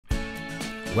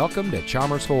Welcome to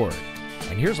Chalmers Ford,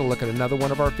 and here's a look at another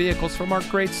one of our vehicles from our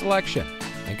great selection,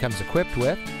 and comes equipped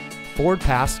with Ford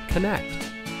Pass Connect,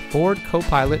 Ford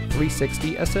Copilot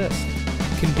 360 Assist,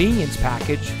 Convenience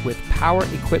Package with Power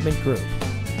Equipment Group,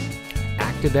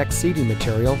 ActiveX seating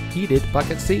material, heated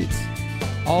bucket seats,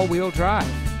 all-wheel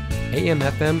drive,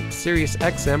 AM/FM Sirius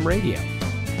XM radio,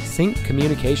 sync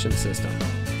communication system,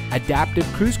 adaptive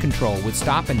cruise control with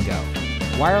stop and go,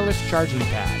 wireless charging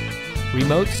pad,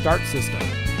 remote start system,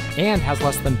 and has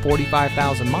less than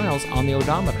 45,000 miles on the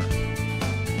odometer.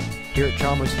 Here at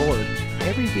Chalmers Ford,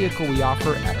 every vehicle we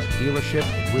offer at our dealership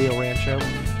in Rio Rancho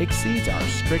exceeds our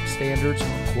strict standards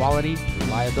for quality,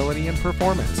 reliability, and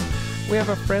performance. We have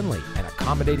a friendly and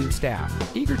accommodating staff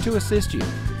eager to assist you,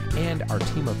 and our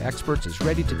team of experts is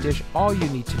ready to dish all you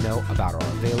need to know about our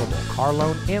available car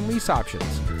loan and lease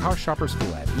options. Our shoppers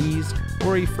feel at ease,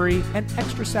 worry-free, and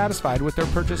extra satisfied with their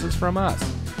purchases from us.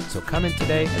 So come in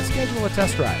today and schedule a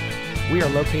test drive. We are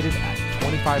located at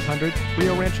 2500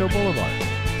 Rio Rancho Boulevard.